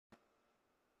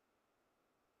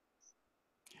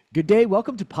Good day.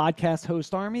 Welcome to Podcast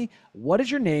Host Army. What is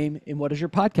your name and what is your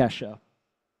podcast show?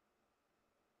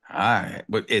 Hi,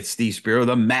 it's Steve Spiro,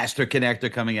 the Master Connector,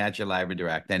 coming at you live and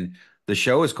direct. And the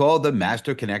show is called the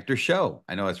Master Connector Show.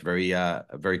 I know it's a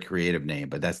very creative name,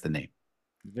 but that's the name.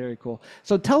 Very cool.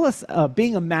 So tell us,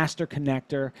 being a master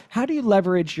connector, how do you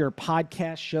leverage your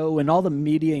podcast show and all the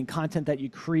media and content that you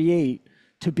create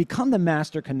to become the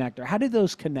master connector? How do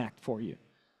those connect for you?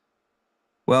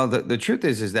 Well, the truth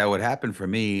is that what happened for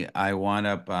me, I wound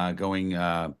up going.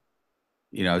 I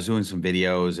was doing some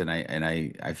videos, and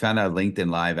I found out LinkedIn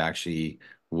Live actually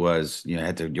was you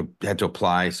had to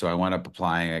apply, so I wound up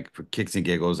applying for kicks and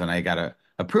giggles, and I got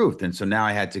approved, and so now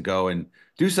I had to go and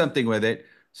do something with it.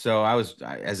 So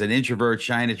as an introvert,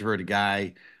 shy and introverted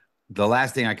guy, the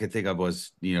last thing I could think of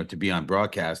was, to be on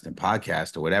broadcast and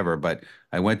podcast or whatever. But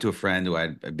I went to a friend who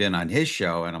had been on his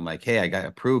show, and I'm like, hey, I got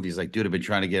approved. He's like, dude, I've been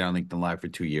trying to get on LinkedIn Live for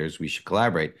 2 years. We should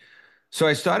collaborate. So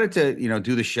I started to,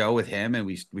 do the show with him, and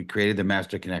we created the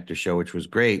Master Connector Show, which was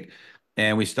great.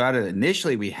 And we started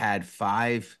initially, we had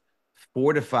 4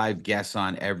 to 5 guests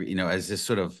on every, as this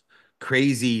sort of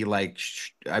crazy, like,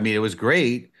 I mean, it was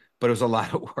great, but it was a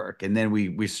lot of work. And then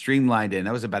we streamlined it, and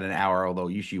that was about an hour, although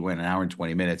usually went an hour and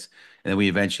 20 minutes. And then we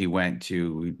eventually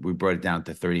we brought it down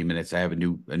to 30 minutes. I have a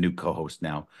new co-host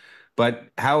now. But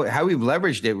how we've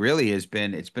leveraged it really it's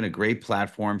been a great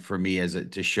platform for me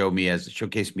to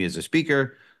showcase me as a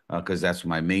speaker, because that's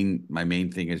my main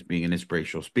thing is being an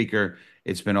inspirational speaker.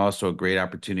 It's been also a great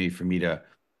opportunity for me to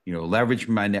leverage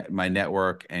my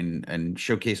network and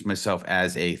showcase myself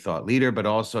as a thought leader, but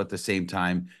also at the same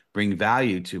time bring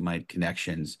value to my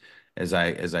connections as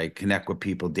I connect with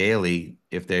people daily.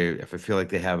 If I feel like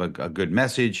they have a good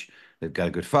message, they've got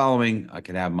a good following, I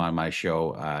can have them on my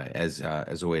show as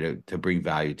a way to bring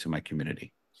value to my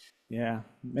community. Yeah,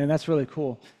 and that's really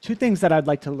cool. Two things that I'd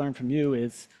like to learn from you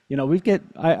is,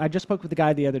 I just spoke with a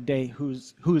guy the other day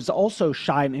who's also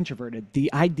shy and introverted.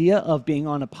 The idea of being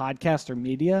on a podcast or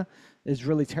media is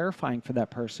really terrifying for that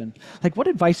person. Like, what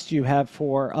advice do you have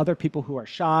for other people who are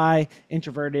shy,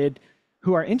 introverted,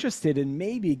 who are interested in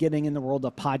maybe getting in the world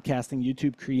of podcasting,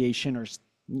 YouTube creation, or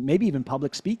maybe even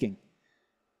public speaking?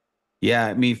 Yeah,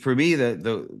 I mean, for me,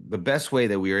 the best way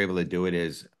that we were able to do it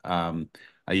is,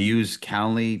 I use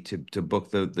Calendly to book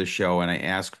the show, and I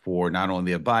ask for not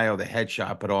only a bio, the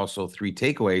headshot, but also 3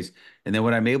 takeaways. And then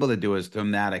what I'm able to do is from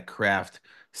that I craft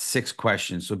 6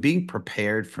 questions. So being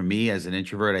prepared for me as an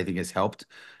introvert, I think, has helped.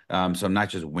 So I'm not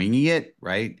just winging it,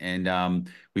 right? And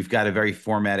we've got a very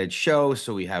formatted show,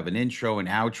 so we have an intro and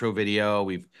outro video.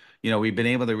 We've been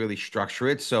able to really structure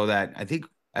it so that I think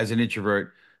as an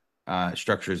introvert,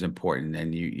 structure is important,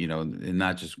 and and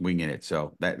not just winging it.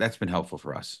 So that's been helpful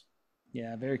for us.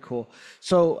 Yeah, very cool.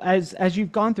 So as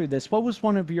you've gone through this, what was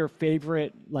one of your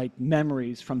favorite like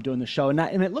memories from doing the show? And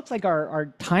it looks like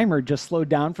our timer just slowed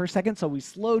down for a second, so we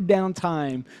slowed down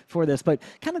time for this. But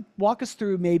kind of walk us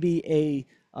through maybe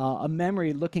a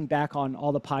memory looking back on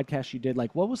all the podcasts you did.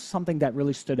 Like, what was something that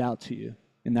really stood out to you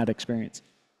in that experience?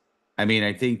 I mean,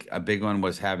 I think a big one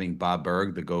was having Bob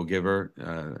Berg, the Go Giver,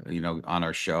 on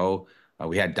our show.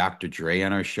 We had Dr. Dre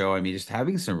on our show. I mean, just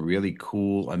having some really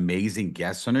cool, amazing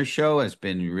guests on our show has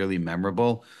been really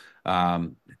memorable.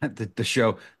 The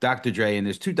show, Dr. Dre, and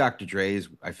there's 2 Dr. Dre's.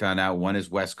 I found out one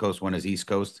is West Coast, one is East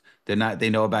Coast. They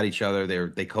know about each other.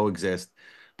 They coexist.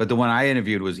 But the one I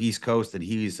interviewed was East Coast, and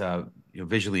he's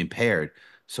visually impaired.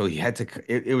 So he had to.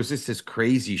 It was just this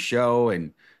crazy show,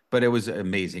 but it was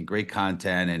amazing, great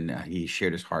content, and he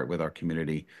shared his heart with our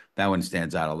community. That one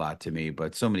stands out a lot to me.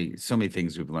 But so many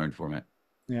things we've learned from it.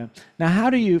 Yeah. Now, how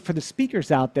do you, for the speakers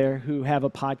out there who have a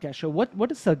podcast show,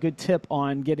 what is a good tip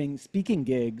on getting speaking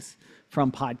gigs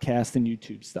from podcast and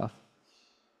YouTube stuff?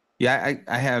 Yeah,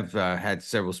 I have had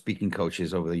several speaking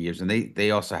coaches over the years, and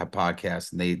they also have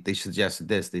podcasts, and they suggested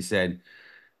this. They said,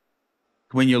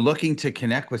 when you're looking to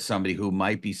connect with somebody who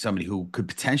might be somebody who could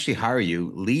potentially hire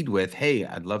you, lead with, "Hey,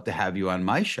 I'd love to have you on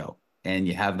my show." And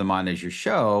you have them on as your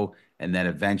show, and then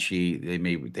eventually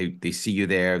they see you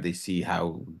there, they see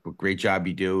how a great job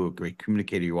you do, a great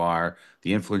communicator you are,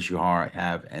 the influence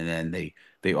have, and then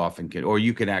they often can, or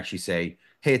you can actually say,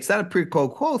 "Hey, it's not a pre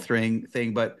quo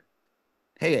thing, but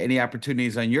hey, any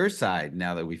opportunities on your side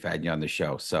now that we've had you on the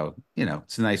show?" So,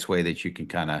 it's a nice way that you can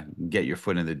kind of get your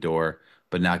foot in the door,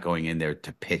 but not going in there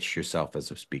to pitch yourself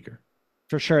as a speaker.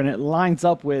 For sure. And it lines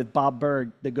up with Bob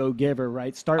Berg, the go giver,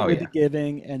 right? Start Oh, with the yeah.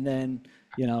 giving, and then,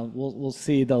 we'll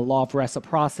see the law of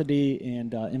reciprocity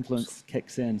and influence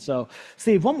kicks in. So,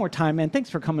 Steve, one more time, man, thanks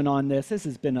for coming on this. This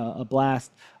has been a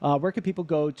blast. Where can people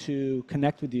go to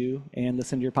connect with you and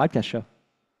listen to your podcast show?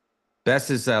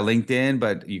 Best is LinkedIn,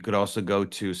 but you could also go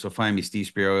to, so find me, Steve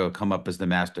Spiro. It'll come up as the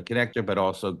Master Connector, but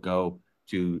also go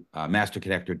to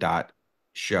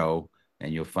masterconnector.show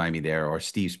and you'll find me there, or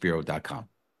stevespiro.com.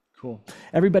 Cool.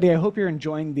 Everybody, I hope you're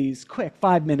enjoying these quick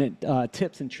 5-minute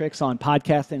tips and tricks on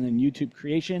podcasting and YouTube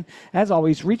creation. As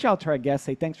always, reach out to our guests.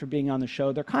 Say thanks for being on the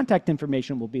show. Their contact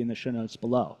information will be in the show notes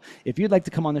below. If you'd like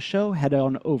to come on the show, head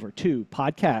on over to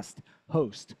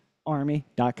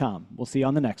podcasthostarmy.com. We'll see you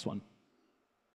on the next one.